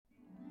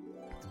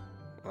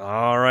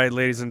All right,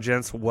 ladies and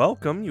gents,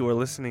 welcome. You are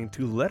listening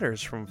to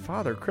Letters from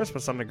Father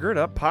Christmas on the Gird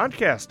Up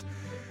podcast.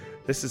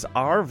 This is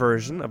our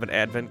version of an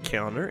Advent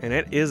calendar, and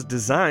it is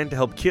designed to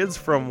help kids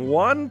from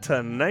 1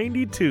 to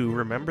 92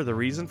 remember the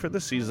reason for the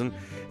season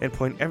and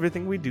point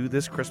everything we do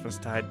this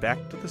Christmastide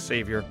back to the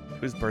Savior,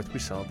 whose birth we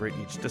celebrate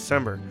each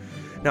December.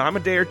 Now, I'm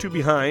a day or two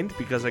behind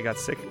because I got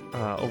sick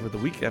over the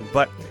weekend,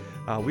 but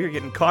we are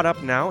getting caught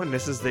up now, and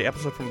this is the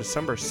episode from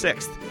December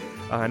 6th.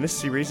 And this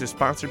series is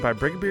sponsored by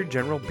Brigadier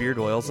General Beard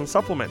Oils and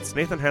Supplements.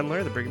 Nathan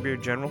Hendler, the Brigadier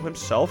General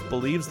himself,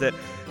 believes that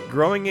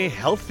growing a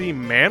healthy,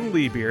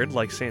 manly beard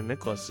like St.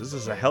 Nicholas's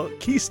is a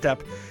key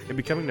step in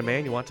becoming the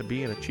man you want to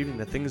be and achieving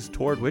the things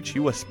toward which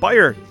you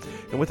aspire.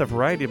 And with a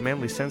variety of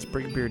manly scents,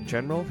 Brigadier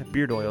General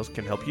Beard Oils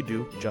can help you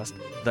do just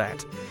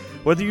that.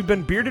 Whether you've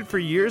been bearded for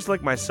years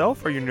like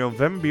myself or your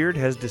November beard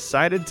has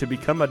decided to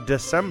become a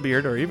December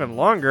beard or even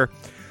longer,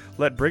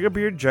 let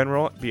Brigadier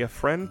General be a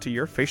friend to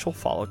your facial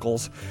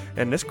follicles.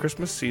 And this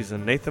Christmas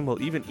season, Nathan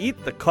will even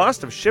eat the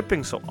cost of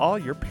shipping, so all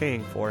you're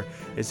paying for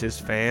is his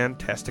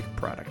fantastic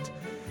product.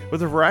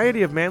 With a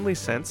variety of manly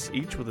scents,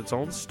 each with its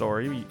own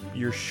story,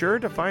 you're sure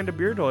to find a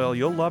beard oil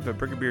you'll love at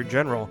Brigadier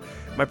General.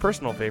 My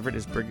personal favorite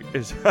is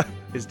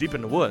Deep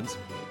in the Woods,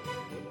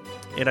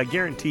 and I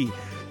guarantee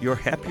your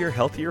happier,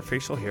 healthier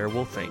facial hair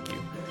will thank you.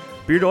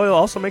 Beard oil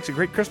also makes a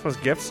great Christmas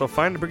gift, so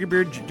find the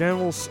Brigadier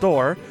General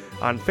store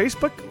on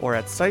Facebook or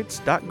at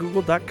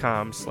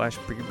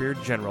sites.google.com/Brigadier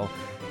General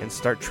and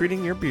start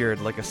treating your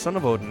beard like a son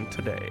of Odin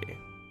today.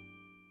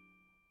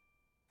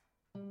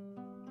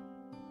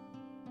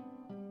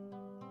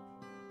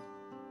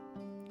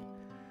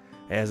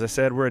 As I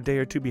said, we're a day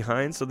or two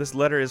behind, so this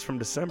letter is from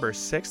December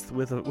 6th,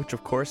 which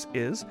of course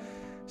is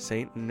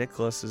St.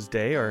 Nicholas's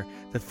Day, or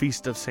the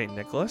Feast of St.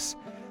 Nicholas.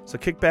 So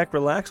kick back,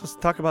 relax, let's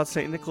talk about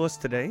St. Nicholas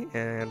today,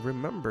 and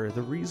remember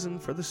the reason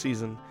for the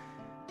season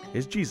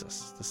is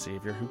Jesus, the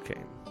Savior who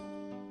came.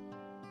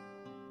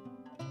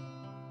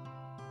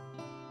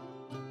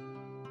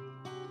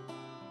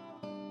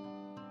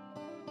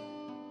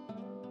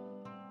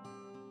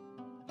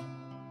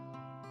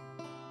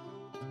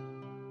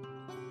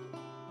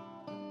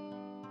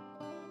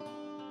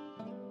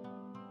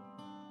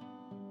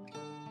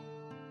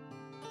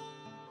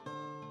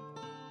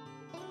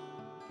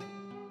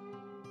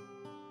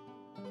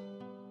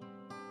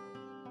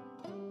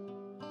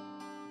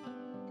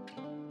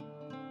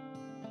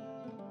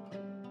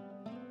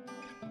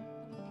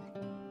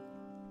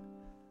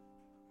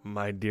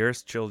 My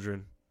dearest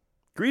children,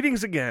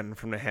 greetings again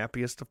from the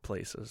happiest of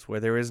places, where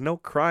there is no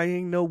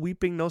crying, no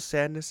weeping, no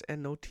sadness,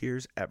 and no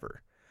tears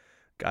ever.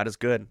 God is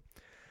good.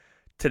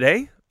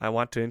 Today, I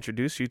want to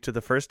introduce you to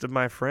the first of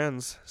my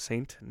friends,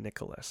 St.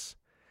 Nicholas.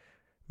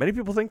 Many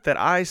people think that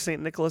I,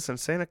 St. Nicholas, and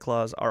Santa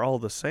Claus are all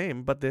the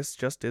same, but this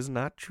just is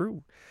not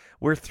true.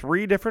 We're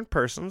three different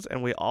persons,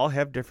 and we all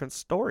have different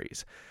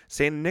stories.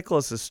 St.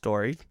 Nicholas's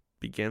story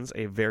begins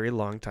a very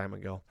long time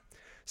ago.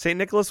 St.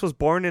 Nicholas was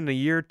born in the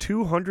year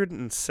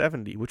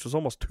 270, which was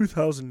almost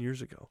 2,000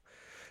 years ago.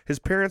 His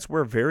parents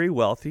were very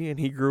wealthy, and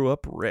he grew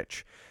up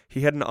rich.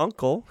 He had an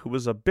uncle who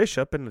was a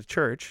bishop in the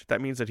church.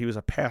 That means that he was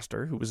a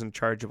pastor who was in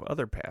charge of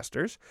other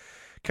pastors,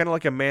 kind of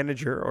like a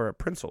manager or a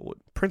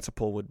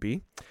principal would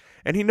be.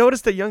 And he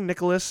noticed that young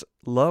Nicholas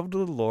loved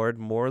the Lord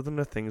more than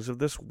the things of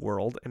this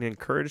world and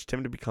encouraged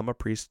him to become a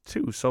priest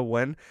too. So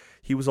when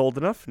he was old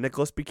enough,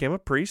 Nicholas became a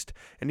priest,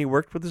 and he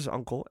worked with his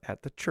uncle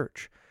at the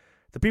church.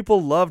 The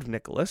people loved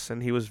Nicholas,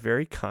 and he was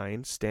very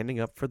kind, standing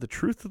up for the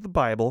truth of the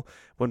Bible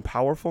when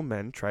powerful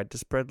men tried to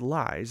spread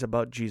lies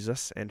about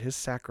Jesus and his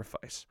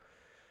sacrifice.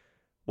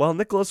 While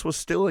Nicholas was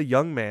still a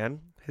young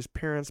man, his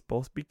parents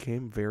both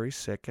became very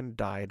sick and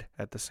died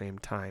at the same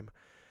time.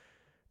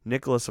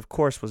 Nicholas, of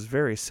course, was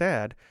very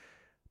sad,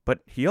 but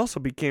he also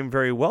became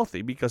very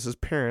wealthy because his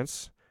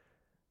parents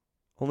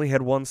only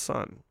had one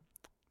son.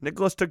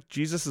 Nicholas took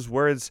Jesus'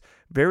 words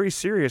very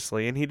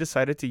seriously, and he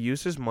decided to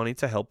use his money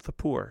to help the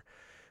poor.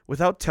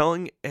 Without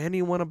telling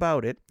anyone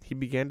about it, he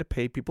began to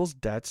pay people's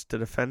debts to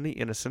defend the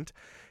innocent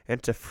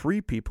and to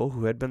free people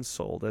who had been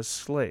sold as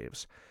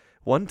slaves.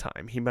 One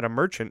time, he met a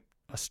merchant,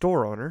 a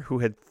store owner, who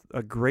had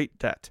a great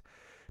debt.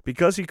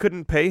 Because he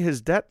couldn't pay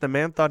his debt, the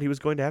man thought he was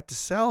going to have to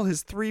sell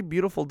his 3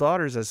 beautiful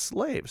daughters as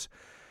slaves.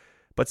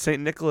 But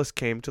St. Nicholas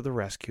came to the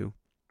rescue.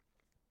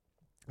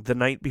 The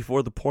night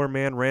before the poor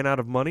man ran out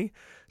of money,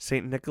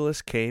 St.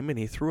 Nicholas came and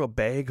he threw a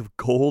bag of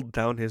gold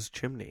down his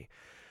chimney.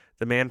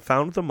 The man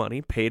found the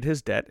money, paid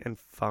his debt, and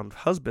found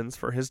husbands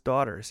for his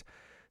daughters.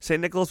 St.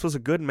 Nicholas was a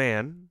good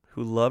man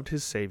who loved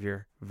his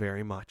Savior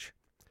very much.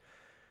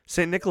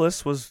 St.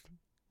 Nicholas was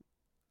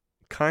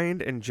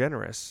kind and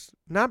generous,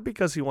 not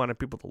because he wanted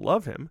people to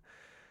love him,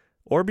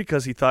 or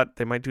because he thought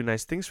they might do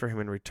nice things for him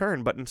in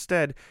return, but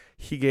instead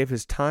he gave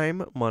his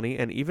time, money,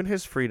 and even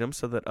his freedom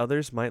so that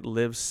others might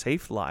live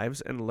safe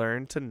lives and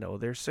learn to know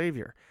their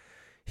Savior.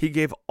 He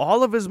gave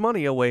all of his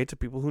money away to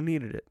people who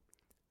needed it.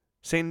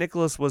 St.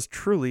 Nicholas was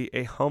truly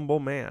a humble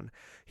man.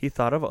 He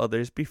thought of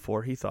others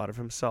before he thought of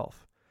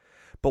himself.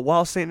 But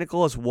while St.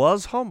 Nicholas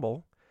was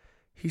humble,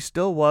 he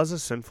still was a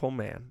sinful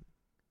man.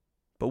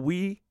 But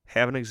we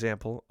have an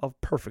example of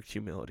perfect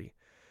humility.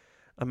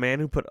 A man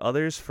who put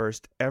others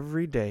first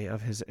every day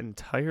of his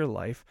entire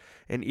life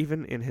and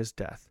even in his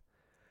death.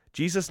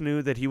 Jesus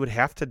knew that he would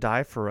have to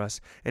die for us,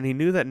 and he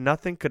knew that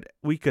nothing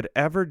we could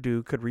ever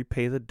do could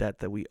repay the debt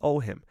that we owe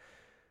him.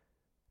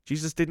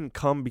 Jesus didn't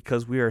come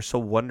because we are so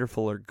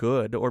wonderful or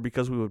good, or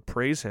because we would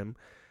praise him,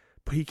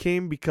 but he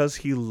came because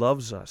he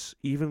loves us,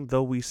 even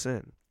though we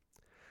sin.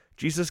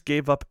 Jesus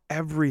gave up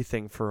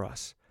everything for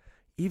us,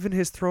 even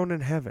his throne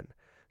in heaven,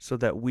 so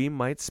that we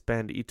might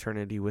spend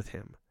eternity with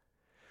him.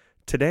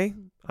 Today,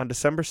 on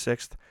December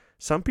 6th,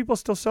 some people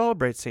still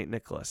celebrate St.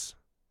 Nicholas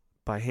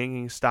by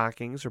hanging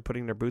stockings or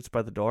putting their boots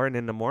by the door, and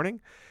in the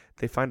morning,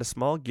 they find a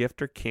small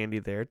gift or candy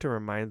there to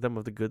remind them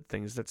of the good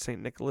things that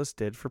St. Nicholas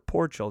did for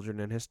poor children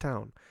in his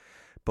town.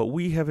 But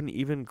we have an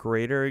even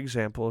greater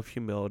example of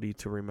humility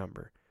to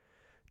remember.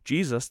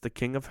 Jesus, the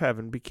King of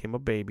Heaven, became a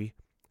baby,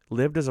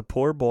 lived as a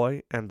poor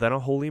boy and then a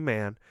holy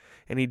man,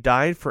 and he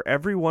died for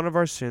every one of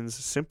our sins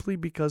simply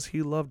because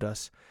he loved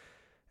us,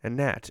 and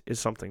that is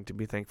something to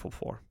be thankful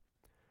for.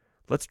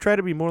 Let's try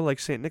to be more like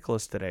St.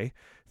 Nicholas today,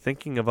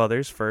 thinking of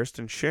others first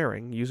and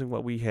sharing, using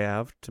what we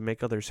have to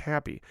make others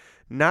happy,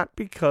 not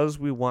because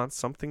we want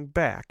something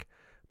back,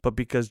 but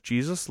because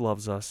Jesus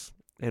loves us,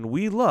 and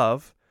we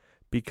love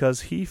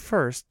because he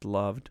first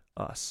loved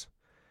us.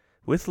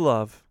 With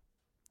love,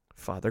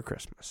 Father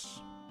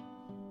Christmas.